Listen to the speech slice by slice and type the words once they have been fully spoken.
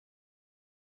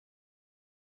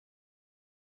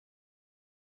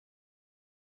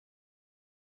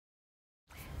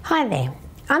Hi there,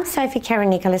 I'm Sophie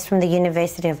Karen-Nicholas from the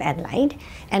University of Adelaide,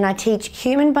 and I teach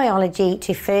human biology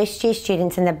to first year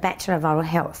students in the Bachelor of Oral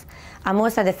Health. I'm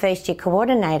also the first year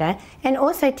coordinator and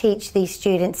also teach these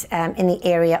students in the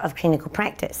area of clinical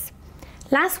practice.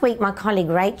 Last week my colleague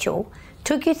Rachel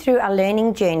took you through a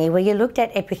learning journey where you looked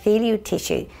at epithelial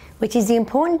tissue, which is the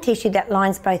important tissue that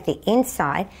lines both the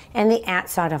inside and the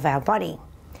outside of our body.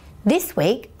 This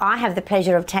week I have the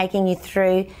pleasure of taking you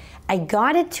through a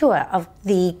guided tour of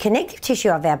the connective tissue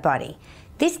of our body.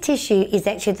 This tissue is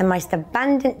actually the most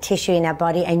abundant tissue in our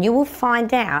body, and you will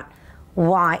find out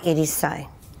why it is so.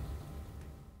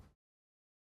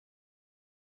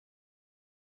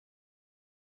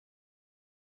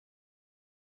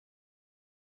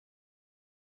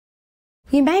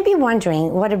 You may be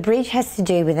wondering what a bridge has to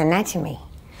do with anatomy.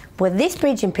 Well, this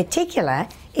bridge in particular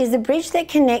is the bridge that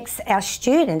connects our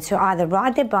students who either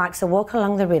ride their bikes or walk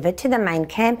along the river to the main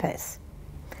campus.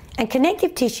 And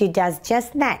connective tissue does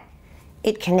just that.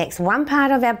 It connects one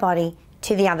part of our body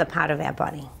to the other part of our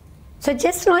body. So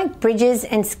just like bridges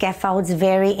and scaffolds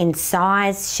vary in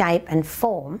size, shape and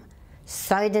form,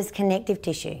 so does connective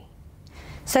tissue.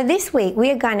 So this week we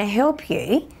are going to help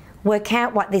you work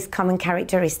out what these common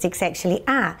characteristics actually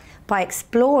are by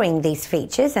exploring these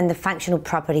features and the functional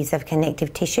properties of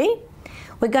connective tissue.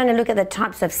 We're going to look at the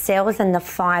types of cells and the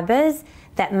fibres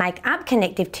that make up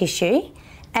connective tissue,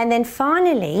 and then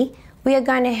finally we are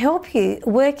going to help you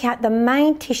work out the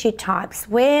main tissue types,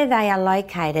 where they are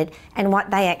located and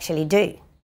what they actually do.